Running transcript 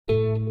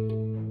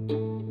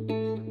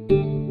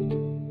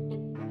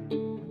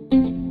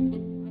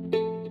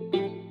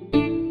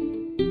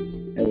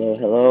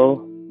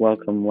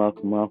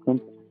welcome.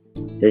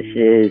 This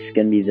is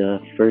going to be the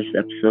first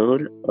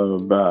episode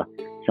of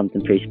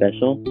something pretty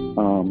special.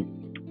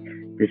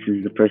 This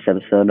is the first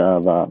episode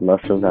of Love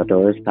Souls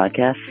Outdoors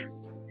podcast.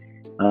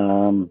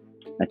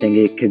 I think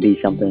it could be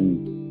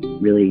something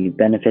really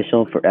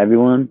beneficial for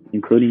everyone,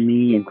 including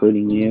me,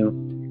 including you,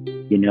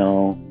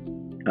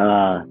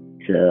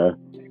 to,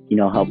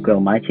 help grow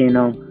my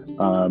channel,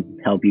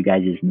 help you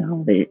guys'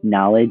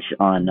 knowledge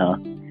on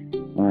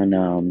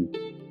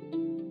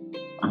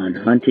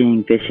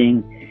hunting,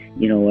 fishing,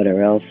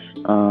 whatever else.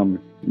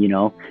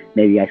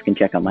 Maybe you guys can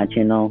check out my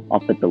channel. I'll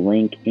put the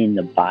link in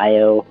the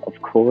bio, of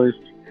course.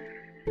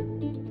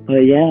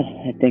 But yeah,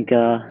 I think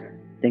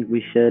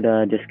we should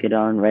just get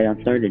right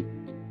on started.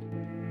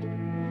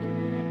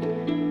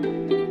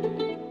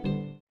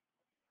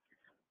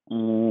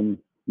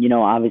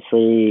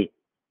 Obviously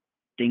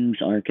things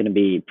aren't going to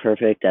be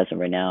perfect as of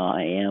right now.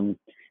 I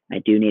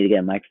do need to get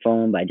a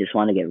microphone, but I just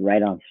want to get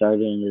right on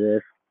started into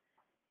this.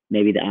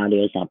 Maybe the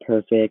audio is not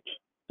perfect,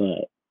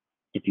 but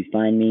if you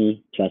find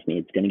me, trust me,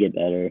 it's going to get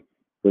better.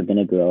 We're going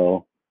to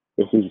grow.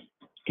 This is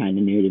kind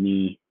of new to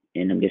me,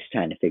 and I'm just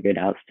trying to figure it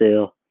out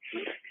still.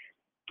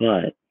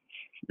 But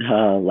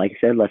like I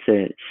said, let's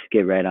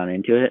get right on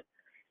into it.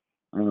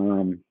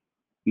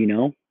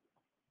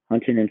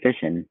 Hunting and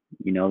fishing.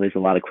 There's a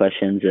lot of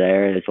questions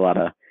there. There's a lot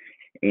of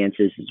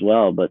answers as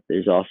well, but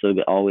there's also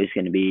always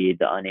going to be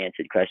the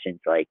unanswered questions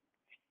like,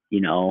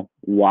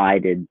 why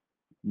did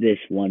this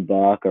one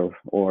buck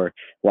or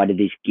why did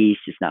these geese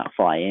just not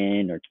fly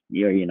in, or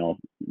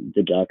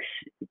the ducks,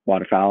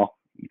 waterfowl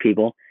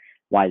people,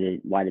 why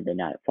did they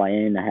not fly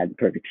in? I had the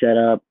perfect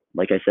setup.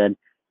 Like I said,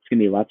 it's gonna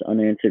be lots of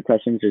unanswered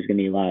questions. There's gonna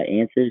be a lot of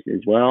answers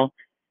as well,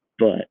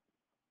 but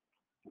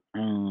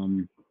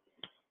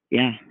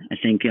yeah, I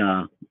think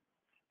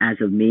as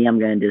of me, I'm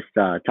gonna just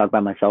talk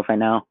about myself right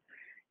now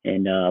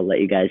and let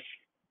you guys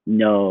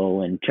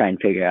know and try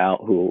and figure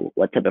out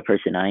what type of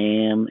person I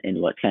am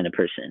and what kind of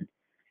person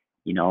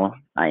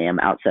I am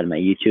outside of my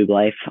YouTube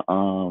life.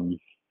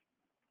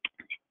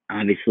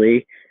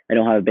 Obviously, I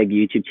don't have a big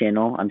YouTube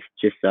channel. I'm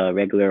just a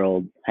regular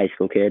old high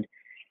school kid,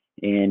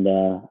 and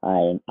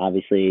I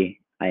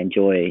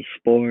enjoy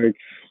sports,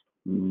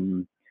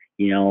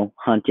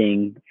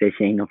 hunting,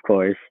 fishing, of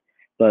course,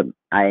 but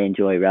I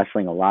enjoy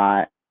wrestling a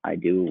lot. I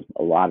do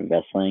a lot of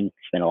wrestling.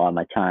 Spend a lot of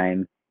my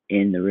time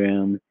in the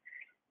room,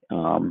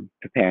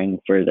 preparing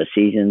for the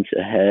seasons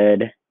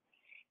ahead,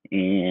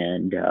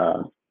 and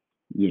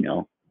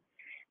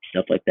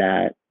stuff like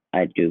that.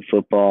 I do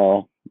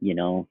football,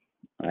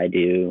 I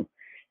do,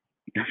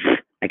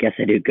 I guess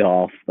I do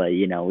golf, but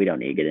we don't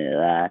need to get into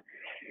that,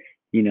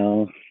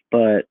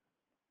 but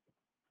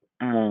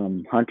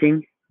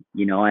hunting,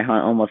 I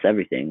hunt almost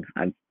everything.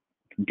 I'm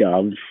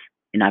doves,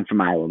 and I'm from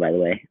Iowa, by the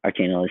way. Our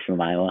channel is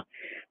from Iowa.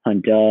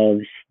 Hunt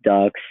doves,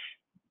 ducks,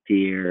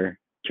 deer,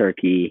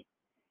 turkey,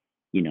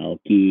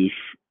 geese.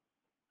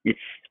 It's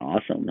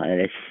awesome.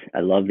 I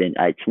love it.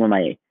 It's one of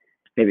my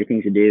favorite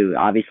things to do.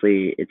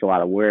 Obviously, it's a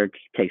lot of work.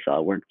 It takes a lot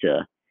of work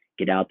to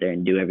get out there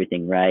and do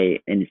everything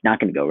right, and it's not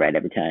going to go right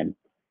every time.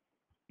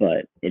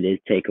 But it is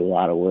take a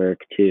lot of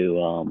work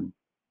to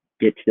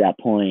get to that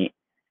point,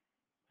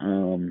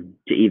 to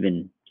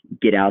even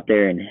get out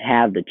there and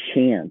have the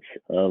chance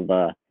of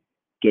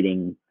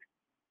getting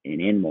an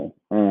animal.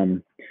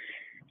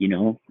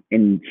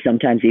 And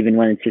sometimes even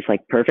when it's just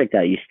like perfect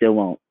out, you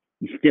still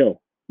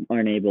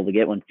aren't able to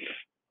get one.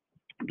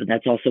 But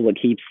that's also what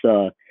keeps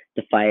the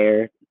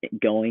fire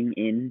going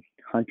in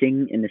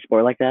hunting in the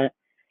sport like that,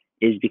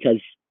 is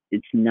because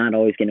it's not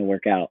always going to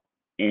work out,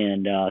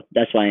 and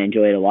that's why I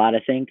enjoy it a lot. I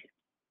think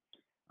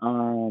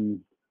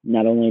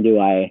not only do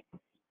I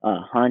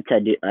hunt,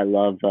 I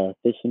love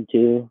fishing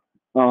too.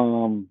 I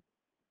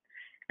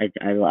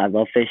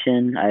love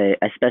fishing. I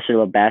especially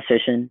love bass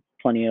fishing.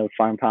 Plenty of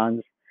farm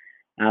ponds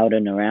out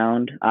and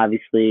around.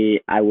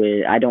 Obviously, I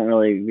don't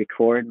really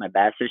record my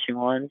bass fishing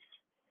ones.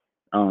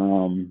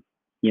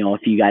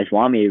 If you guys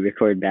want me to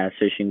record bass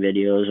fishing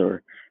videos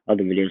or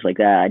other videos like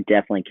that, I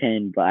definitely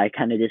can. But I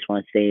kind of just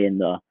want to stay in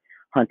the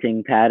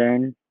hunting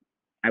pattern.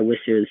 I wish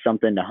there was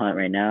something to hunt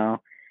right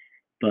now,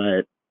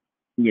 but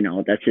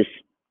that's just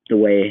the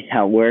way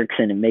how it works,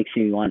 and it makes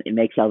you want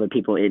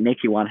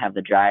to have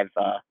the drive.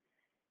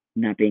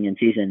 Not being in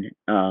season,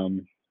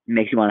 it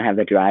makes you want to have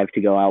the drive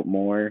to go out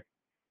more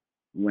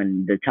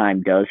when the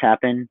time does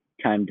happen.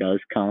 Time does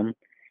come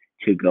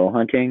to go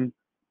hunting,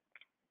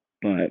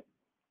 but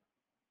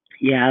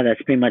yeah,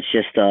 that's pretty much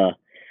just a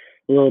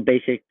little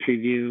basic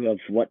preview of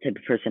what type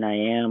of person I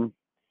am.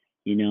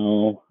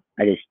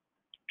 I just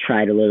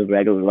try to live a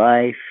regular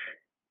life.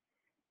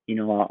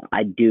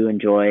 I do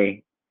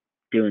enjoy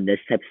doing this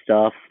type of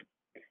stuff.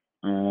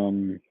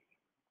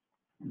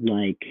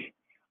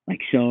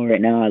 Like so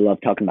right now, I love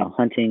talking about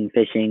hunting,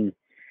 fishing.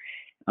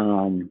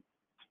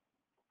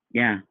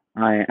 Yeah,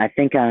 I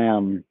think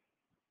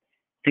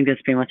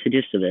that's pretty much the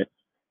gist of it.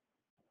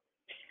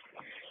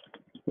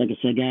 Like I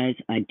said, guys,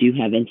 I do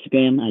have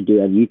Instagram. I do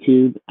have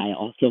YouTube. I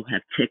also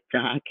have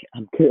TikTok.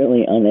 I'm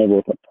currently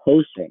unable to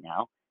post right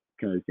now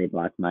because they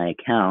blocked my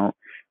account.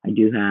 I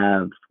do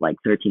have like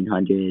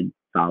 1,300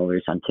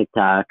 followers on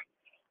TikTok.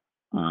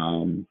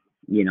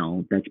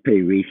 That's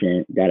pretty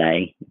recent that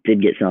I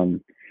did get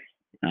some,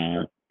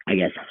 I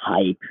guess,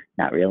 hype.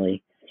 Not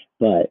really,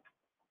 but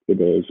it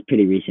is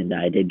pretty recent that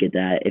I did get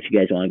that. If you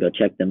guys want to go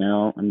check them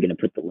out, I'm gonna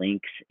put the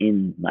links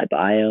in my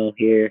bio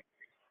here,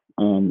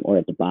 or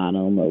at the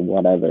bottom or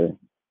whatever.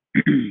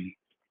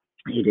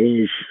 It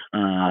is,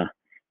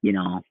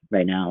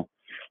 right now.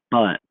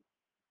 But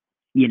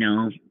you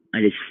know,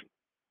 I just,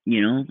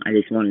 I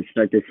just want to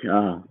start this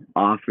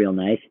off real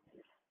nice.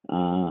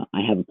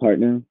 I have a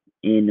partner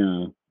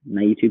in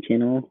my YouTube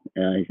channel.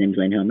 His name's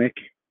Lane Helmrich.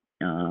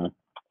 Uh,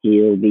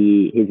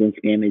 his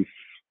Instagram is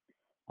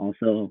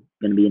also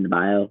going to be in the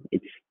bio.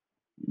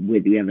 We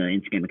have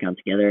an Instagram account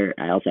together.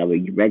 I also have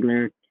a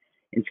regular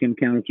Instagram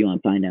account if you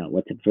want to find out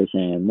what's up first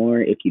and more.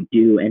 If you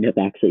do end up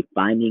actually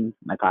finding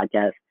my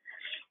podcast,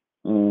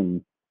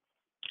 um,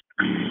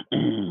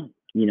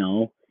 you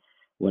know,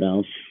 what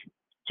else?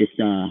 Just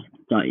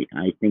thought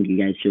I think you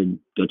guys should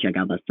go check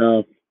out that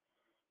stuff.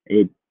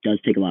 It does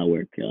take a lot of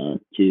work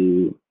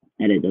to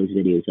edit those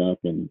videos up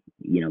and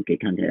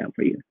get content out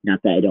for you.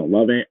 Not that I don't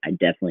love it, I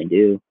definitely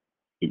do.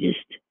 It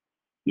just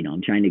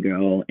I'm trying to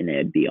grow, and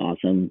it'd be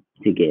awesome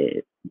to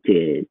get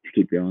to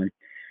keep growing.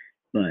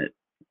 But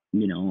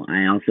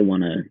I also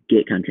want to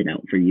get content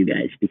out for you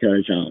guys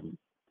because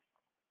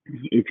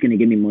it's going to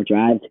give me more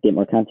drive to get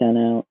more content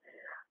out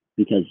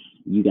because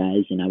you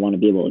guys, and I want to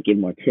be able to give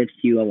more tips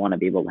to you. I want to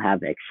be able to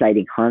have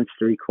exciting hunts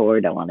to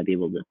record. I want to be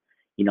able to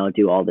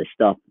do all this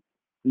stuff,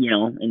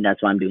 and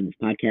that's why I'm doing this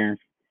podcast.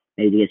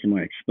 Maybe to get some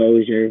more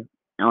exposure.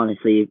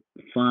 Honestly,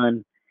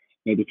 fun.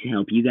 Maybe to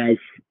help you guys.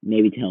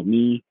 Maybe to help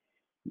me.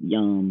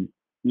 There's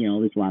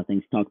a lot of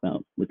things to talk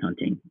about with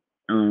hunting.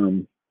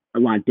 A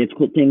lot of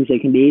difficult things they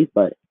can be,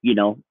 but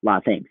a lot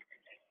of things.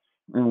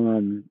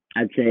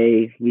 I'd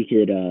say we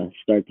could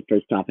start the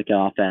first topic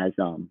off as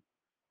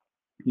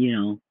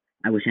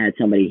I wish I had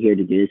somebody here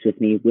to do this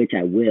with me, which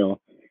I will,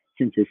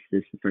 since this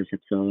is the first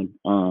episode.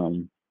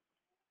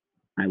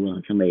 I will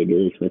have somebody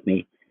do this with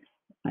me.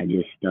 I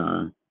just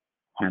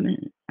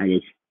haven't.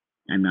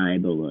 I'm not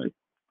able to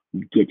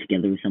get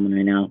together with someone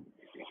right now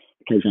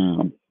because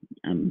I'm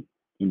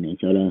in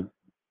Minnesota.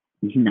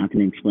 Not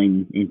going to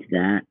explain into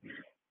that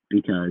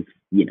because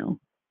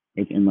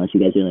unless you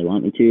guys really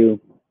want me to,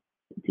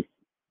 just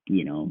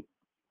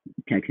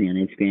text me on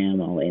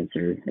Instagram. I'll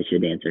answer. I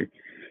should answer.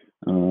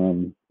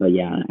 But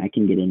yeah, I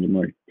can get into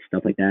more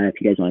stuff like that.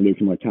 If you guys want to get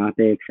some more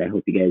topics, I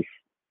hope you guys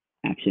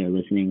actually are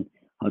listening.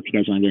 I hope you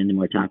guys want to get into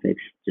more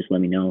topics. Just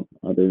let me know.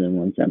 Other than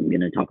ones I'm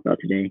going to talk about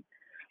today.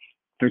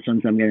 First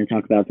ones I'm going to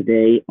talk about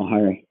today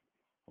are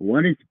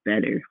what is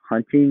better,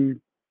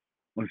 hunting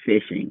or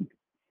fishing?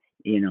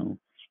 And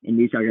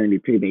these are going to be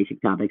pretty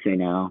basic topics right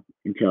now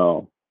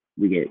until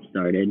we get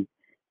started.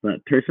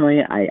 But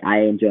personally, I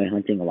enjoy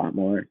hunting a lot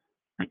more.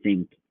 I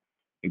think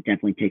it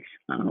definitely takes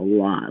a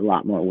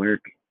lot more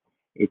work.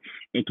 It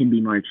can be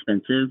more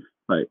expensive,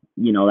 but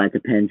that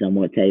depends on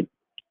what type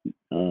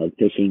of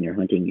fishing or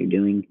hunting you're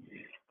doing.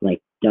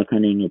 Like duck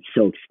hunting, it's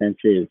so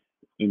expensive.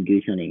 In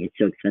goose hunting, it's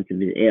so expensive.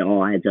 It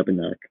all adds up in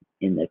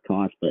the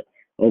cost, but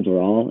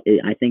overall,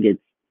 I think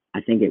it's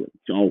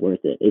all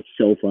worth it. It's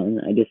so fun.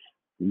 I just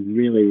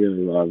really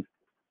love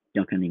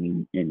duck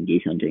hunting and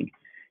geese hunting.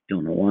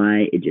 Don't know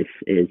why. It's just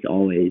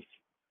always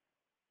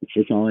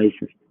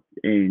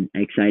an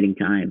exciting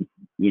time.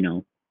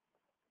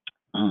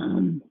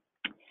 Um,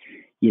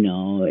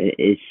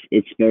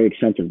 it's very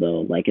expensive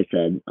though. Like I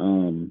said,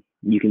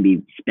 you can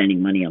be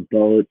spending money on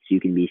boats, you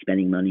can be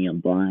spending money on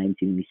blinds,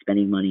 you can be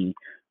spending money.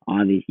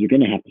 Obviously, you're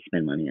gonna have to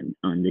spend money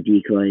on the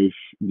decoys,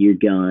 your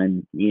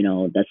gun.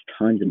 That's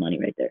tons of money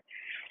right there,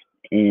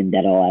 and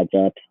that all adds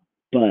up.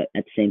 But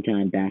at the same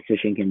time, bass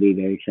fishing can be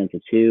very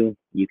expensive too.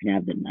 You can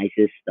have the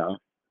nicest stuff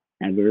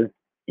ever,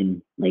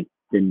 and like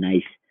the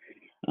nice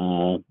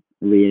uh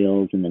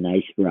reels and the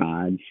nice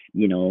rods,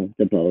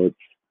 the boats,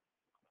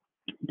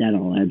 that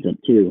all adds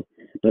up too.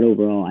 But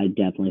overall, I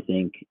definitely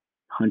think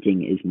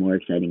hunting is more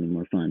exciting and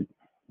more fun.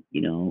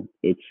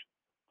 It's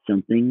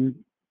something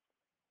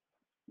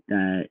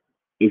that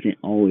isn't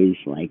always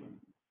like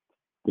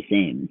the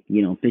same.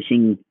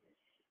 Fishing,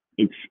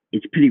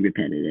 it's pretty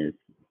repetitive,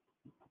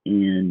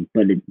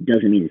 but it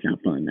doesn't mean it's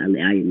not fun.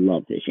 I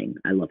love fishing.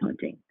 I love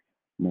hunting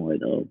more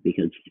though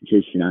because it's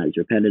just not as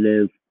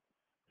repetitive.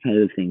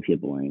 Repetitive things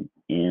get boring,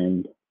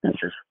 and that's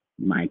just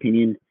my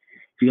opinion.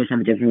 If you guys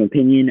have a different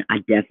opinion, I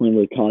definitely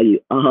would call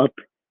you up.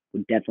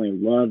 Would definitely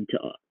love to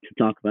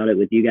talk about it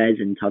with you guys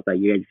and talk about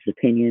your guys'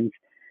 opinions.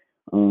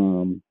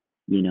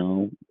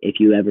 If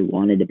you ever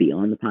wanted to be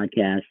on the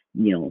podcast,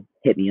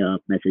 hit me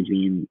up, message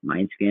me in my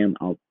Instagram.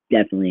 I'll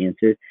definitely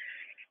answer.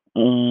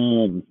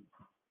 Um,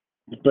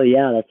 but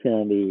yeah, that's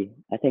gonna be.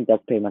 I think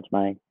that's pretty much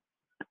my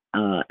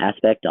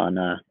aspect on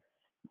the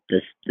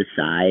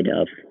side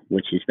of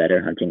which is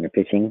better, hunting or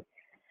fishing.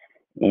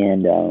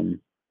 And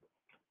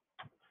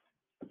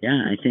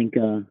yeah, I think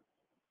that's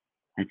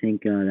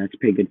a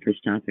pretty good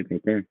first topic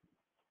right there.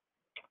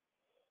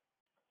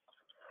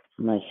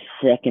 My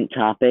second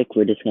topic,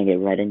 we're just gonna get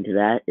right into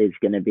that, is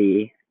gonna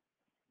be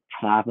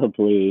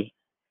probably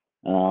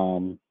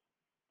Um,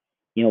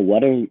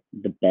 what are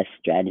the best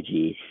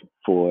strategies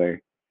for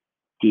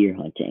deer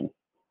hunting?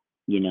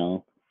 You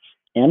know,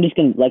 and I'm just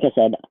gonna, like I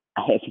said,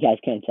 if you guys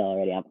can't tell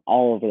already, I'm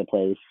all over the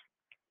place,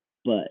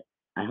 but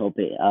I hope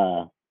it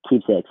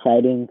keeps it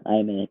exciting.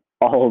 I'm an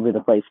all over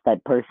the place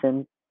type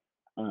person.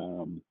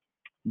 Um,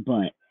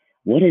 but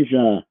what is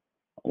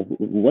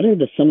what are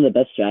some of the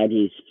best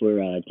strategies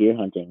for deer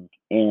hunting?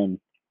 And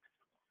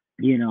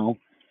you know,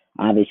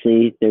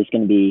 obviously there's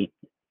going to be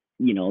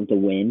the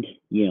wind.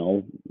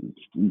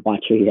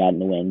 Watch where you're at in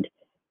the wind.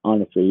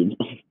 Honestly,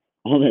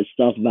 all that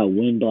stuff about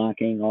wind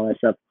blocking, all that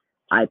stuff,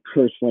 I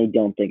personally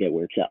don't think it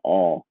works at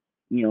all.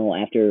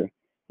 After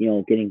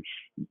getting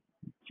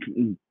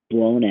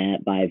blown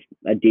at by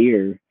a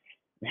deer,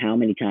 how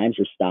many times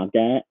we're stopped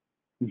at,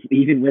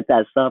 even with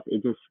that stuff,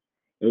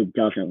 it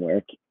doesn't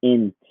work.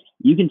 And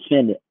you can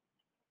spend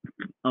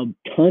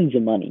tons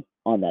of money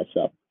on that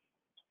stuff,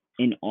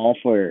 and all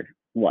for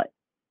what?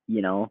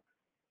 You know,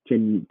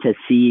 to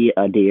see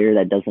a deer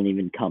that doesn't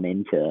even come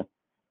into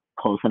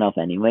close enough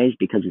anyways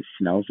because it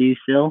smells you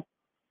still.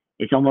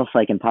 It's almost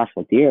like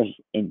impossible. Deer is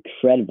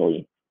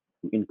incredible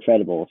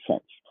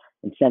sense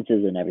and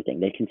senses and everything.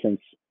 They can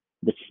sense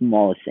the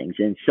smallest things,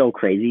 and it's so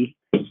crazy.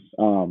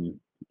 Um,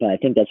 but I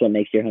think that's what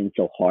makes deer hunting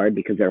so hard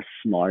because they're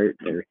smart.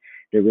 They're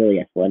really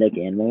athletic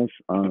animals.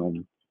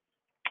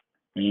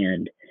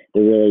 And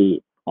they're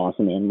really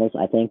awesome animals,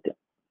 I think.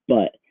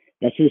 But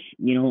that's just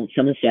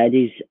some of the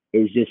strategies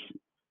is just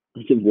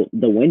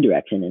the wind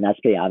direction, and that's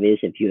pretty obvious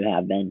if you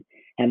haven't been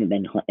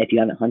if you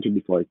haven't hunted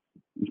before.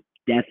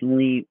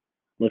 Definitely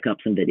look up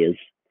some videos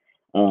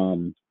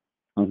um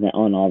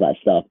on all that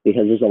stuff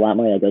because there's a lot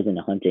more that goes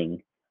into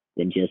hunting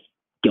than just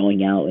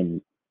going out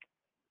and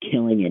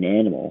killing an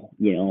animal.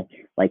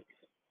 Like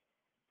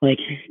like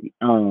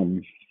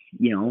um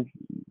you know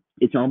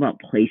it's all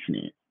about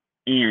placement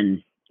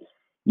and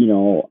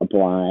a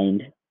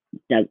blind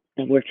that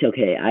works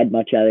okay. I'd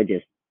much rather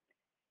just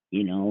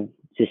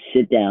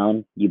sit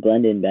down, you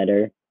blend in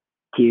better.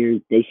 Here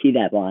they see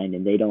that blind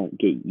and they don't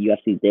get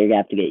they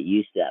have to get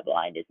used to that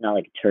blind. It's not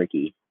like a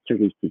turkey.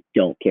 Turkeys just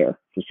don't care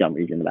for some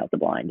reason about the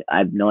blind. I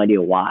have no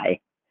idea why,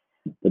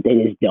 but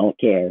they just don't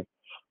care.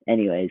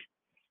 Anyways,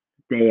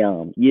 they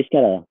you just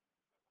gotta,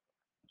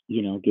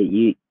 get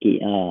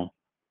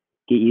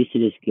used to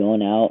just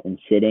going out and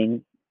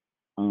sitting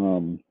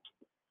um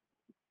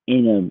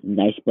in a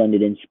nice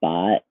blended in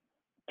spot.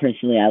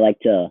 Personally, I like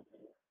to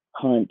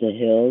hunt the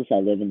hills. I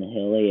live in the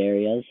hilly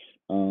areas.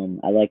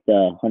 I like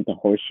to hunt the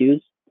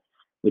horseshoes,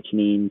 which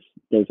means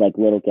there's like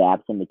little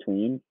gaps in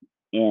between,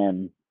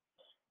 and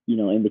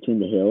in between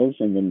the hills,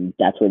 and then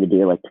that's where the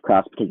deer like to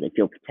cross because they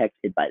feel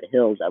protected by the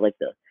hills. I like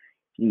to,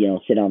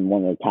 sit on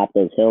one of the top of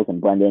those hills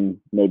and blend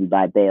in maybe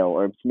by bale,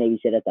 or maybe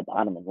sit at the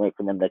bottom and wait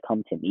for them to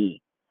come to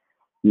me.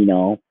 You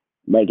know,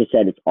 like I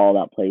said, it's all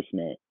about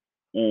placement,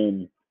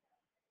 and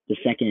the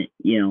second,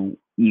 you're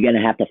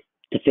gonna have to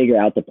figure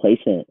out the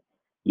placement.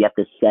 You have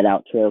to set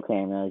out trail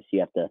cameras. You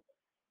have to,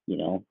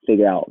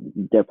 figure out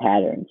their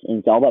patterns. And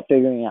it's all about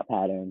figuring out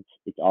patterns.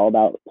 It's all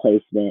about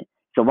placement.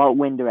 It's about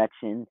wind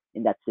direction,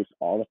 and that's just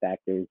all the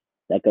factors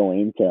that go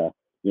into,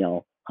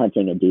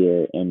 hunting a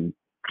deer and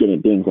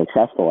being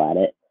successful at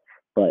it.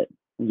 But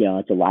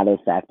it's a lot of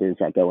factors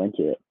that go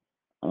into it.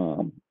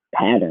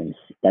 Patterns.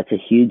 That's a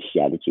huge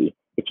strategy.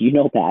 If you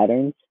know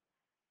patterns,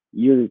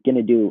 you're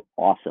gonna do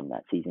awesome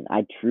that season.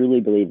 I truly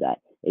believe that.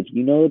 If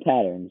you know the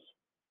patterns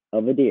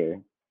of a deer,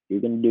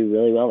 you're gonna do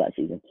really well that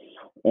season.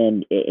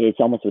 And it's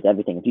almost with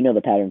everything. If you know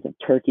the patterns of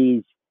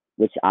turkeys,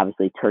 which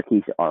obviously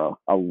turkeys are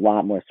a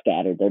lot more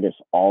scattered, they're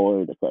just all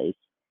over the place.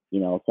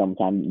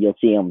 Sometimes you'll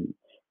see them,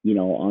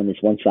 on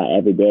this one spot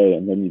every day,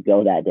 and then you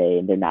go that day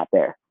and they're not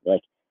there.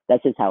 Like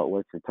that's just how it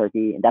works for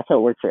turkey, and that's how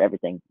it works for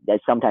everything.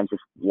 That sometimes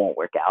just won't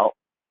work out.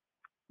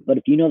 But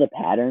if you know the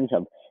patterns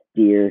of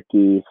deer,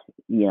 geese,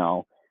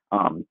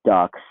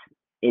 ducks,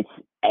 it's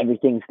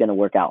everything's going to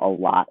work out a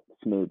lot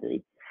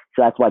smoothly.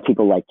 So that's why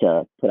people like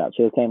to put out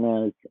trail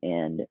cameras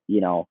and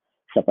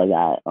stuff like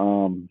that.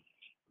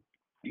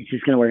 It's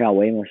just going to work out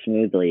way more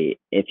smoothly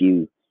if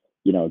you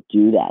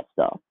do that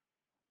stuff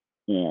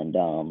and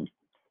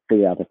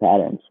figure out the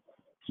patterns.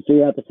 So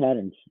figure out the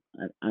patterns.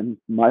 I'm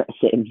mark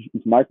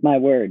my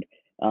word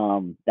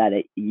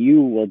that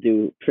you will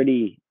do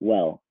pretty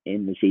well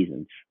in the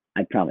seasons.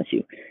 I promise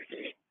you.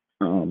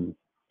 Um,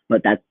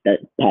 but that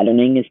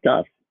patterning is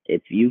tough.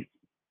 If you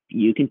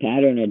can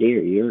pattern a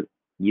deer,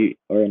 you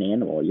or an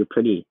animal, you're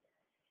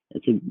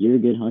a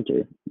good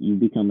hunter. You're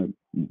becoming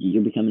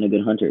a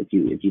good hunter if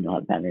you know how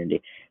to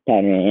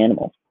pattern an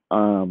animal.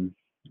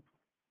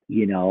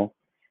 You know,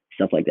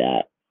 stuff like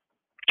that.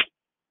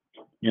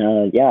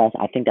 Yeah,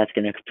 I think that's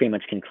gonna pretty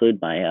much conclude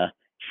my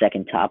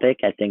second topic.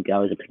 I think that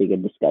was a pretty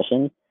good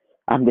discussion.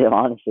 I'm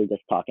honestly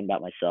just talking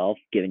about myself,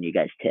 giving you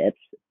guys tips,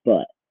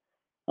 but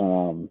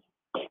um,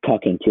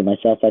 talking to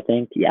myself. I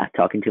think, yeah,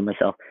 talking to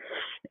myself,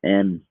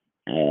 and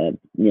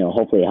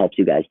hopefully it helps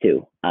you guys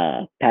too.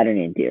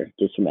 Patterning deer,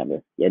 just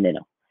remember, yeah,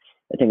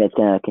 I think that's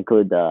gonna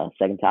conclude the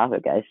second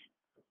topic, guys.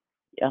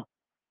 Yeah.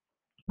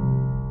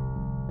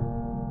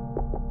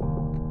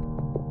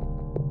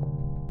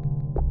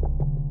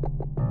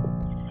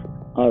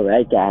 All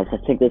right, guys. I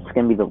think this is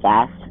gonna be the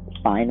last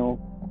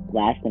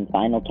and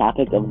final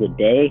topic of the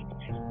day,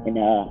 and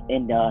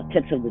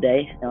tips of the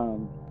day.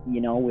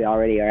 We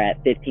already are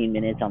at 15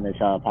 minutes on this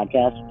first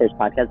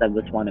podcast. I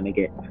just want to make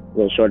it a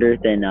little shorter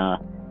than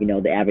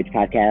the average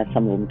podcast.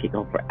 Some of them can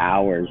go for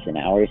hours and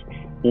hours,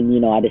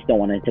 and I just don't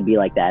want it to be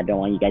like that. I don't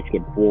want you guys to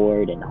get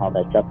bored and all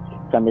that stuff.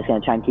 So I'm just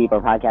gonna try and keep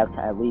our podcast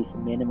at least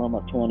minimum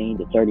of 20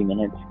 to 30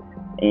 minutes,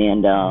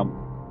 and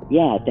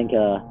I think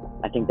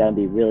that would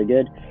be really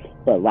good.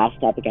 But last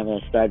topic I'm going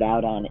to start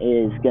out on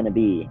is going to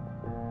be,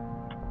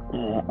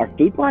 are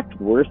food plots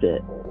worth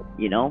it?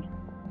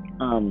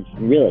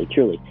 Really,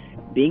 truly,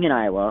 being in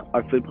Iowa,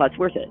 are food plots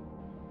worth it?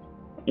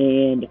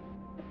 And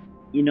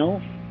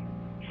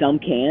some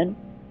can,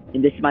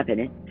 and this is my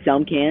opinion,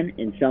 some can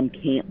and some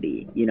can't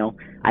be.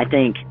 I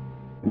think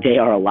they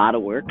are a lot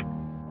of work,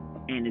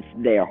 and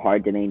they are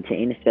hard to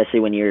maintain,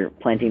 especially when you're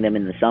planting them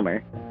in the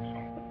summer.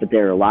 But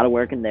they're a lot of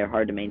work and they're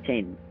hard to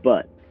maintain.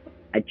 But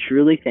I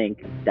truly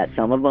think that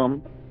some of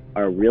them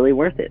are really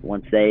worth it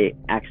once they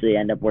actually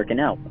end up working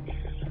out.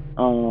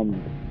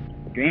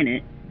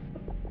 Granted,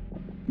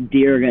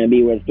 deer are going to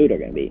be where the food are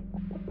going to be,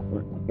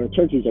 or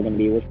turkeys are going to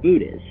be where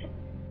food is.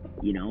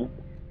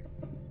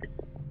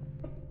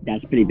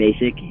 That's pretty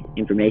basic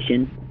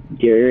information.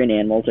 Deer and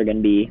animals are going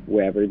to be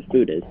wherever the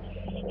food is.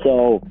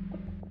 So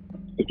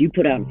if you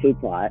put out a food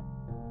plot,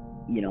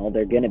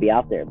 they're going to be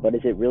out there. But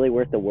is it really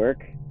worth the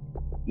work?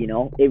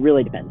 It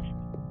really depends.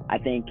 I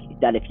think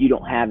that if you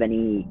don't have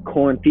any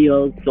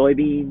cornfields,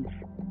 soybeans,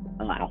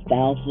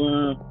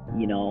 alfalfa,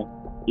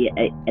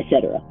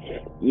 etc.,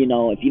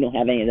 if you don't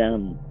have any of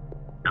them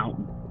out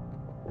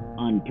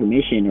on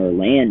permission or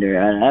land or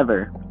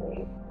whatever,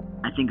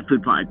 I think a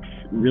food plot's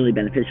really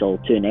beneficial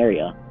to an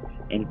area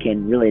and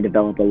can really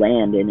develop the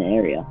land in an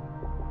area.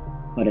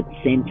 But at the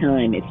same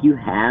time, if you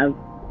have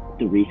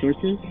the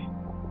resources,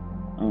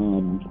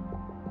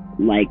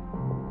 like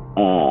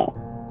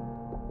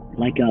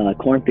a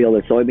cornfield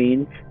or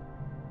soybeans,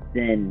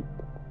 then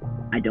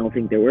I don't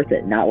think they're worth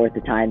it. Not worth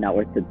the time. Not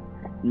worth the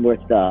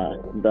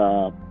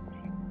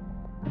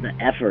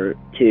effort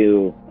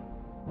to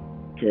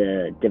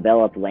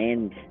develop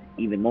land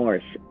even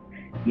more.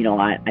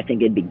 I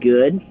think it'd be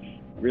good,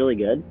 really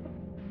good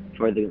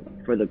for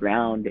the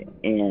ground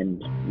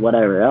and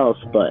whatever else.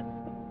 But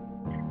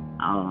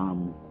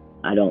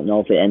I don't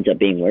know if it ends up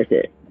being worth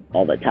it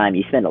all the time.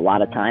 You spend a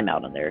lot of time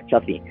out on there,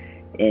 trust me,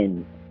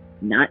 and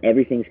not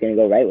everything's going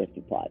to go right with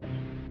food plots.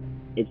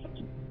 It's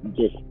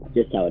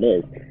just how it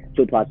is.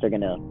 Food plots are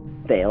going to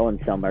fail and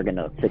some are going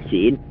to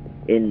succeed,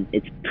 and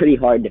it's pretty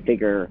hard to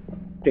figure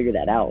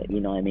that out. You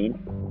know what I mean?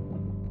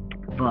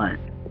 But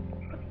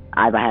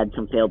I've had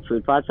some failed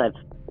food plots. I've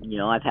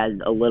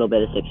had a little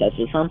bit of success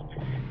with some.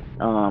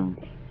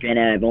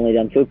 Granted, I've only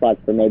done food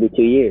plots for maybe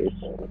 2 years.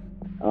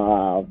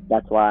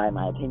 That's why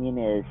my opinion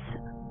is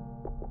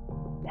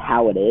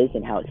how it is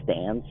and how it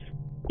stands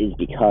is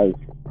because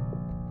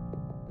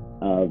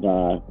of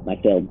my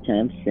failed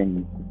attempts,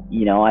 and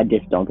I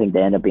just don't think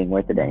they end up being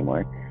worth it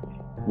anymore,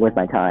 worth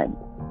my time.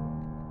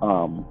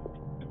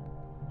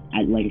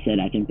 Like I said,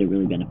 I think they're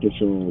really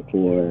beneficial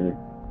for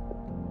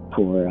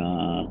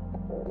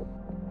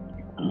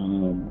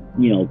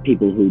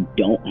people who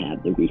don't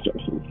have the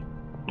resources.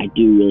 I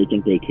do really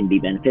think they can be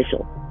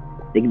beneficial.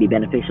 They can be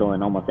beneficial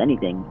in almost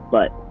anything,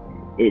 but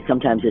it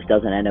sometimes just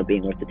doesn't end up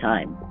being worth the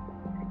time.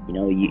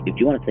 If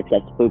you want a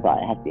successful food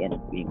plot, it has to end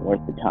up being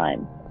worth the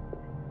time.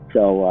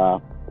 So,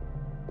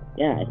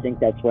 I think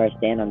that's where I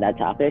stand on that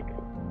topic.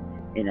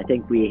 And I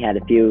think we had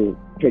a few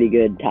pretty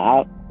good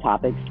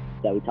topics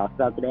that we talked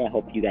about today. I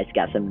hope you guys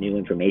got some new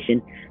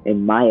information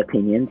and my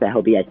opinions. I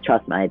hope you guys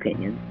trust my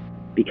opinions,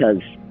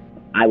 because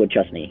I would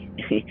trust me.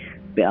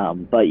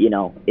 But,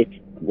 it's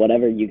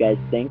whatever you guys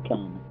think.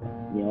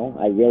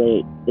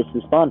 This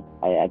is fun.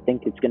 I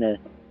think this is going to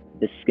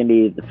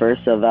be the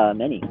first of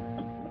many.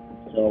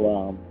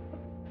 So,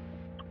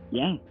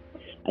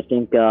 I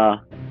think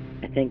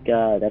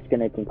that's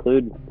going to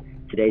conclude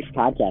today's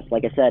podcast.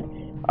 Like I said,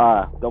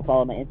 go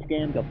follow my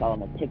Instagram, go follow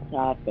my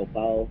TikTok, go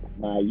follow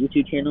my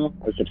YouTube channel,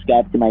 or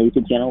subscribe to my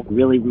YouTube channel.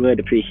 Really would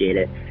appreciate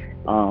it.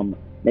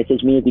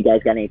 Message me if you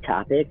guys got any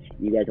topics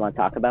you guys want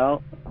to talk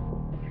about.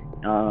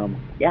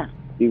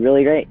 Be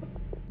really great.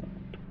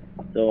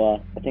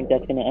 So I think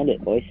that's going to end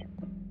it, boys.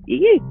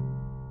 Yee-yee.